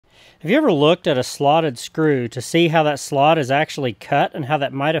Have you ever looked at a slotted screw to see how that slot is actually cut and how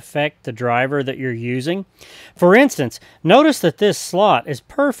that might affect the driver that you're using? For instance, notice that this slot is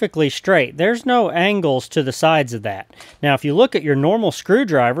perfectly straight. There's no angles to the sides of that. Now, if you look at your normal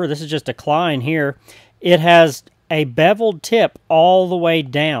screwdriver, this is just a Klein here, it has a beveled tip all the way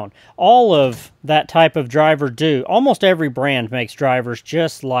down. All of that type of driver do. Almost every brand makes drivers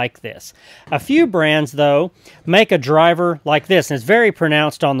just like this. A few brands, though, make a driver like this, and it's very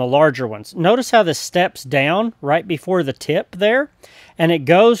pronounced on the larger ones. Notice how this steps down right before the tip there, and it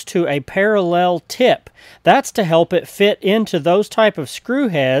goes to a parallel tip. That's to help it fit into those type of screw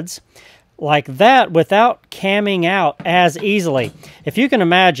heads like that without camming out as easily. If you can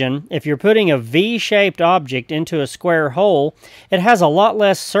imagine, if you're putting a V-shaped object into a square hole, it has a lot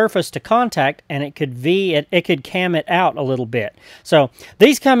less surface to contact, and it could cam it out a little bit. So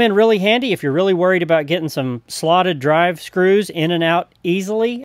these come in really handy if you're really worried about getting some slotted drive screws in and out easily.